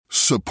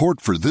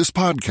Support for this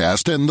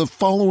podcast and the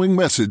following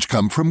message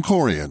come from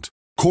Corient.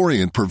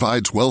 Corient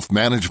provides wealth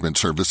management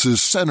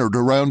services centered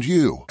around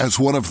you. As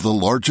one of the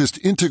largest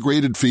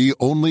integrated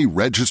fee-only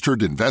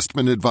registered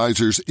investment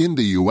advisors in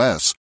the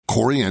U.S.,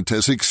 Corient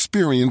has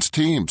experienced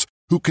teams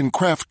who can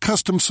craft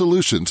custom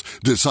solutions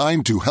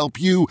designed to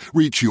help you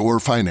reach your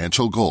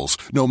financial goals,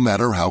 no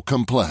matter how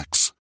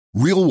complex.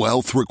 Real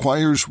wealth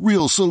requires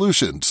real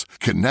solutions.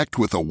 Connect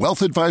with a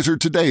wealth advisor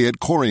today at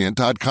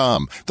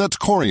Corient.com. That's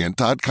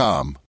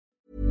Corient.com.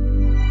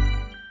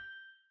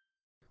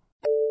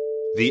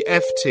 The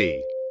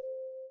FT.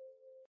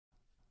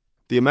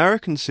 The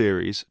American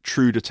series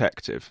True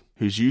Detective,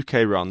 whose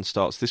UK run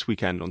starts this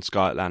weekend on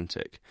Sky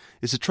Atlantic,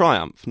 is a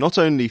triumph not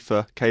only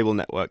for cable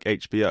network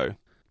HBO,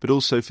 but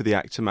also for the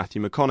actor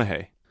Matthew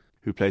McConaughey,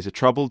 who plays a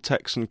troubled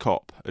Texan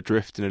cop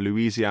adrift in a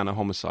Louisiana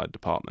homicide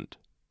department.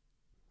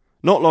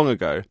 Not long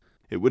ago,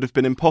 it would have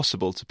been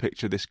impossible to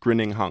picture this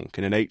grinning hunk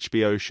in an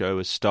HBO show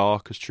as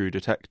stark as True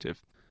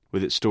Detective,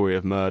 with its story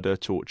of murder,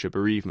 torture,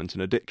 bereavement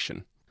and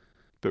addiction.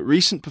 But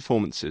recent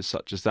performances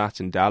such as that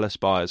in Dallas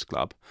Buyers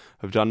Club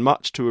have done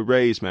much to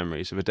erase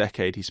memories of a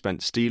decade he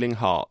spent stealing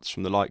hearts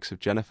from the likes of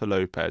Jennifer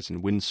Lopez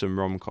in winsome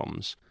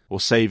rom-coms, or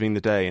saving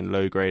the day in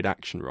low-grade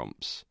action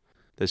romps.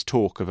 There's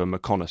talk of a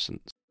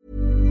McConaissance.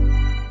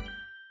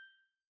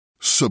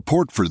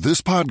 Support for this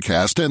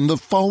podcast and the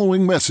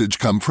following message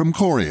come from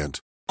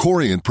Corient.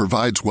 Corient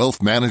provides wealth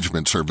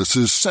management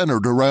services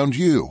centered around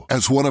you.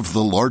 As one of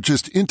the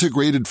largest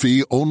integrated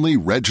fee-only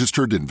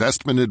registered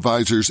investment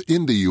advisors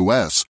in the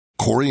U.S.,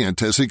 Corient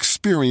has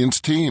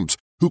experienced teams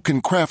who can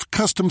craft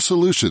custom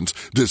solutions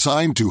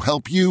designed to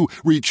help you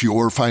reach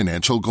your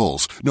financial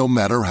goals, no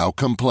matter how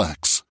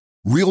complex.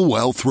 Real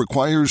wealth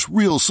requires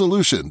real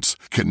solutions.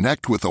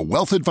 Connect with a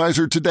wealth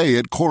advisor today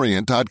at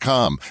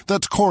Corient.com.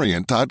 That's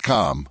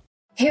Corient.com.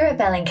 Here at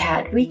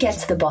Bellingcat, we get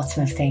to the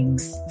bottom of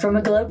things. From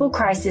a global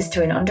crisis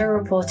to an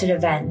underreported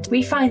event,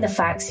 we find the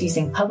facts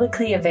using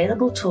publicly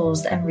available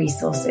tools and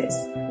resources,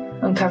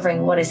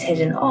 uncovering what is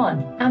hidden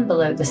on and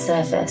below the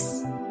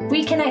surface.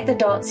 We connect the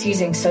dots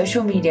using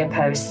social media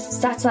posts,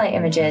 satellite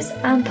images,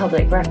 and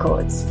public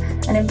records,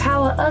 and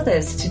empower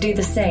others to do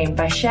the same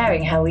by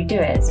sharing how we do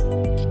it.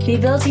 The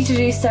ability to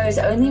do so is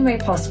only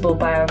made possible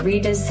by our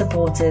readers,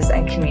 supporters,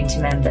 and community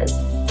members.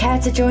 Care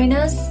to join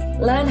us?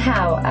 Learn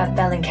how at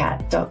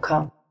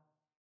bellingcat.com.